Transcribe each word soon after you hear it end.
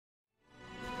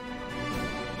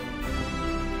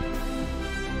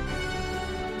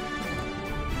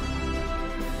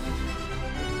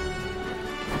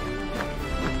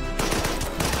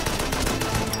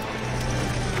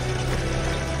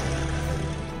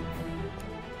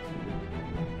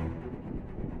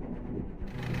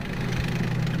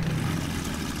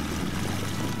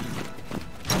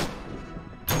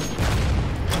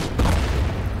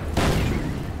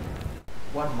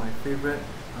my favorite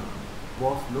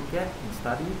wars to look at and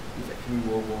study is actually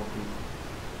World War II.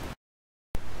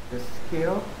 The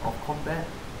scale of combat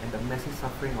and the massive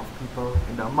suffering of people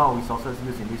and the amount of resources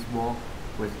used in this war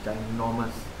was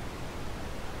ginormous.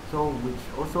 So, which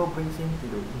also brings into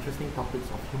the interesting topics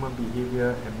of human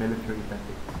behavior and military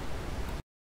tactics.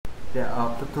 There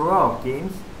are a plethora of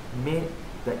games made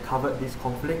that covered this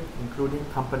conflict, including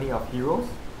Company of Heroes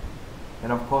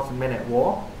and of course Men at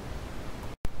War.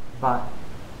 But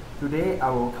today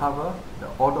I will cover the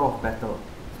order of battle.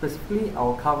 Specifically, I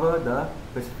will cover the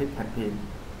Pacific campaign.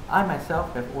 I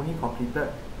myself have only completed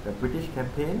the British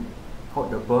campaign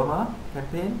called the Burma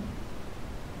campaign,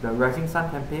 the Rising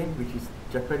Sun campaign, which is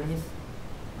Japanese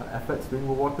efforts during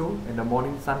World War II, and the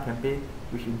Morning Sun campaign,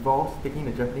 which involves taking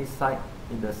the Japanese side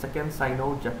in the Second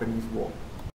Sino-Japanese War.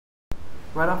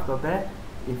 Right after that,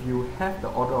 if you have the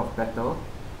Order of Battle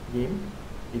game,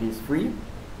 it is free,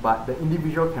 but the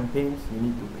individual campaigns you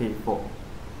need to pay for.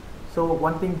 So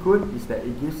one thing good is that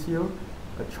it gives you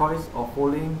a choice of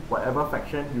following whatever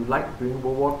faction you like during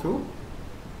World War II.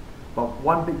 But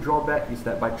one big drawback is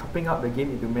that by chopping up the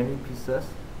game into many pieces,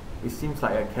 it seems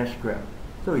like a cash grab.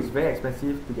 So it's very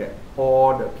expensive to get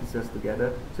all the pieces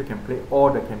together so you can play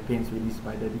all the campaigns released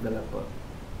by the developer.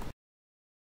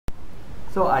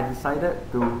 So I decided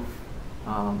to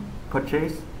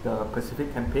purchase the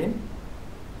Pacific campaign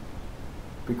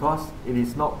because it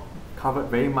is not covered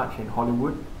very much in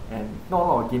Hollywood and not a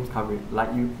lot of games cover it.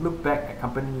 Like you look back at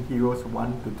Company Heroes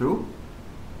 1 to 2,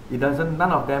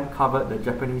 none of them covered the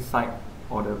Japanese side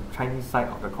or the Chinese side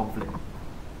of the conflict.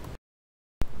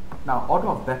 Now, Order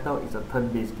of Battle is a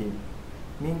turn-based game.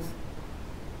 Means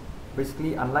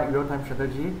basically, unlike real-time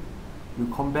strategy, you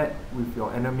combat with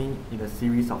your enemy in a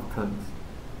series of turns.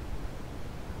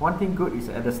 One thing good is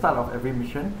at the start of every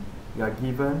mission, you are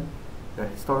given the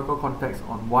historical context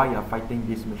on why you are fighting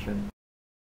this mission.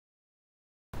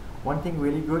 One thing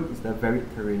really good is the varied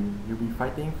terrain. You'll be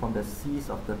fighting from the seas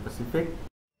of the Pacific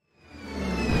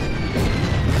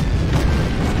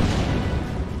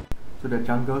to the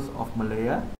jungles of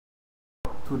Malaya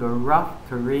to the rough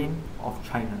terrain of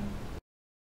China.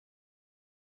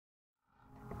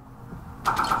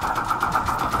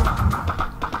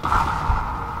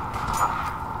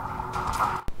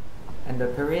 And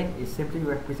the terrain is simply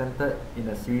represented in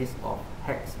a series of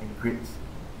hexes and grids.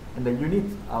 And the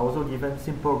units are also given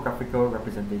simple graphical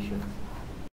representations.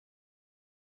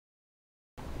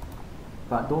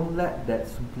 But don't let that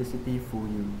simplicity fool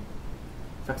you.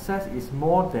 Success is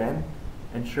more than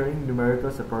ensuring numerical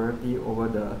superiority over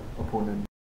the opponent.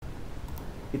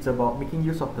 It's about making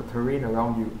use of the terrain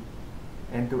around you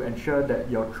and to ensure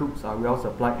that your troops are well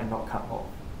supplied and not cut off.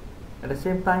 At the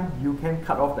same time, you can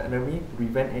cut off the enemy to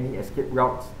prevent any escape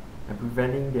routes and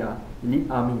preventing their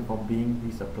elite army from being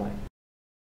resupplied.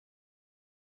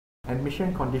 And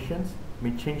mission conditions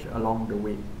may change along the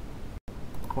way.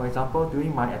 For example,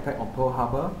 during my attack on Pearl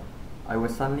Harbor, I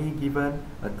was suddenly given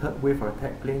a third wave of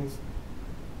attack planes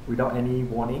without any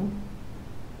warning,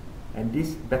 and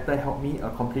this better helped me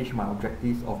accomplish my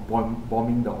objectives of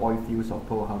bombing the oil fields of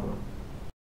Pearl Harbor.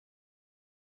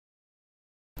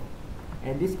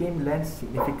 And this game lends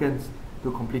significance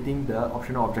to completing the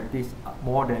optional objectives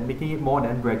making it more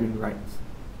than bragging rights.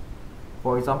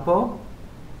 For example,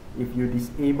 if you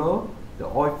disable the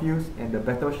oil fields and the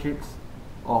battleships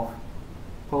of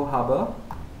Pearl Harbor,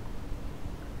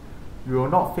 you will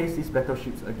not face these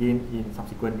battleships again in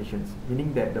subsequent missions,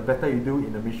 meaning that the better you do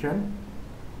in the mission,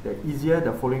 the easier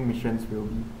the following missions will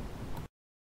be.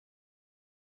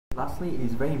 Lastly, it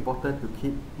is very important to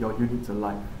keep your units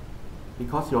alive,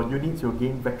 because your units will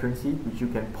gain veterancy which you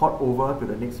can port over to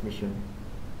the next mission.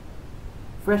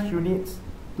 Fresh units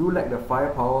do lack the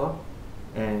firepower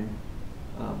and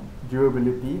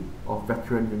durability of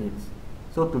veteran units.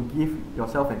 So to give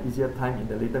yourself an easier time in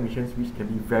the later missions, which can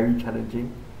be very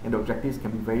challenging and the objectives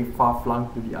can be very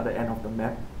far-flung to the other end of the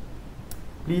map,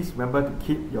 please remember to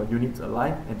keep your units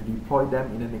alive and to deploy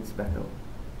them in the next battle.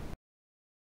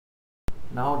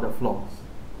 Now the flaws.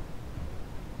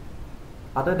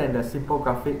 Other than the simple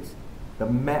graphics, the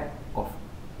map of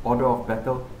Order of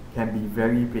Battle can be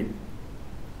very big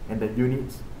and the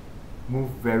units move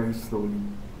very slowly.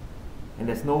 And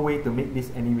there's no way to make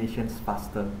these animations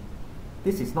faster.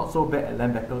 This is not so bad at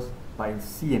land battles, but in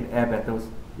sea and air battles,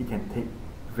 it can take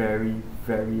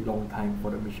very long time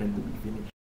for the mission to be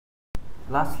finished.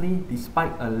 Lastly,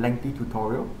 despite a lengthy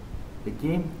tutorial, the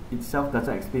game itself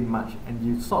doesn't explain much and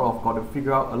you sort of got to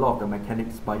figure out a lot of the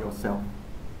mechanics by yourself.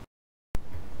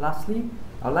 Lastly,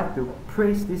 I'd like to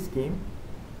praise this game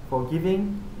for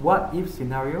giving what-if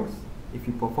scenarios if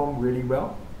you perform really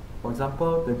well. For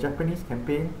example, the Japanese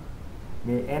campaign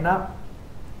may end up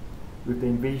with the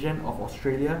invasion of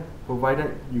Australia,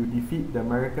 provided you defeat the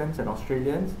Americans and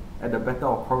Australians at the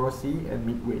Battle of Coral Sea and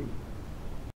Midway.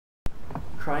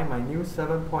 Trying my new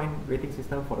 7-point rating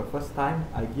system for the first time,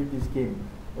 I give this game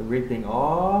a rating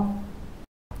of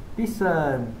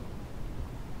decent.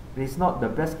 It's not the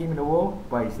best game in the world,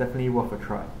 but it's definitely worth a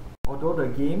try. Although the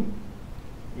game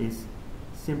is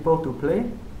simple to play,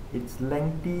 its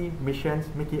lengthy missions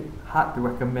make it hard to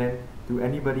recommend to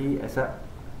anybody except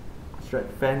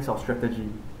fans of strategy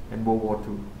and World War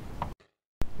II.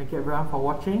 Thank you everyone for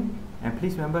watching, and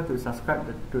please remember to subscribe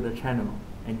to the channel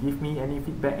and give me any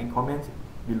feedback and comments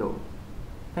below.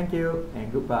 Thank you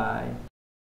and goodbye.